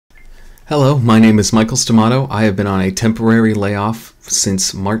Hello, my name is Michael Stamato. I have been on a temporary layoff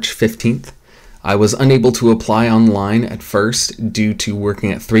since March 15th. I was unable to apply online at first due to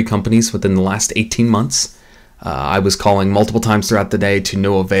working at 3 companies within the last 18 months. I was calling multiple times throughout the day to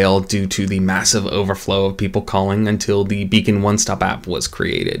no avail due to the massive overflow of people calling until the Beacon One-Stop app was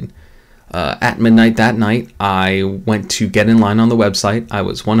created. At midnight that night, I went to get in line on the website. I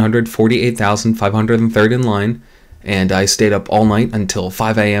was 148,503rd in line, and I stayed up all night until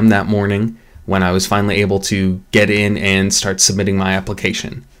 5 a.m. that morning when I was finally able to get in and start submitting my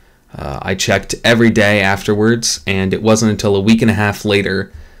application. I checked every day afterwards, and it wasn't until a week and a half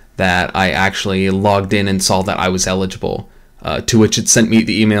later that I actually logged in and saw that I was eligible, to which it sent me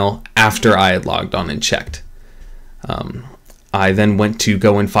the email after I had logged on and checked. I then went to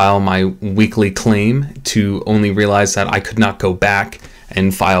go and file my weekly claim to only realize that I could not go back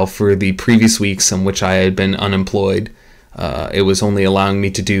and file for the previous weeks in which I had been unemployed. It was only allowing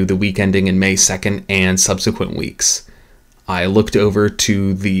me to do the week ending in May 2nd and subsequent weeks. I looked over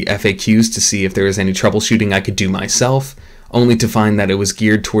to the FAQs to see if there was any troubleshooting I could do myself, only to find that it was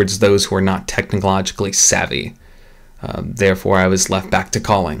geared towards those who are not technologically savvy. Therefore, I was left back to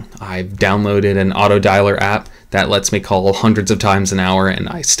calling. I've downloaded an auto dialer app that lets me call hundreds of times an hour, and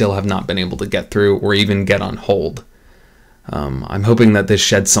I still have not been able to get through or even get on hold. I'm hoping that this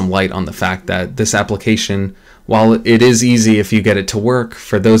sheds some light on the fact that this application, while it is easy if you get it to work,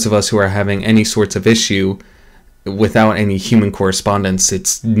 for those of us who are having any sorts of issue, without any human correspondence,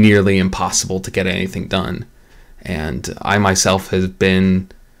 it's nearly impossible to get anything done. And I myself have been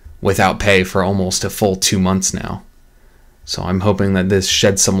without pay for almost a full 2 months now. So I'm hoping that this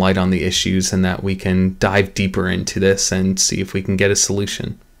sheds some light on the issues and that we can dive deeper into this and see if we can get a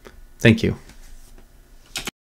solution. Thank you.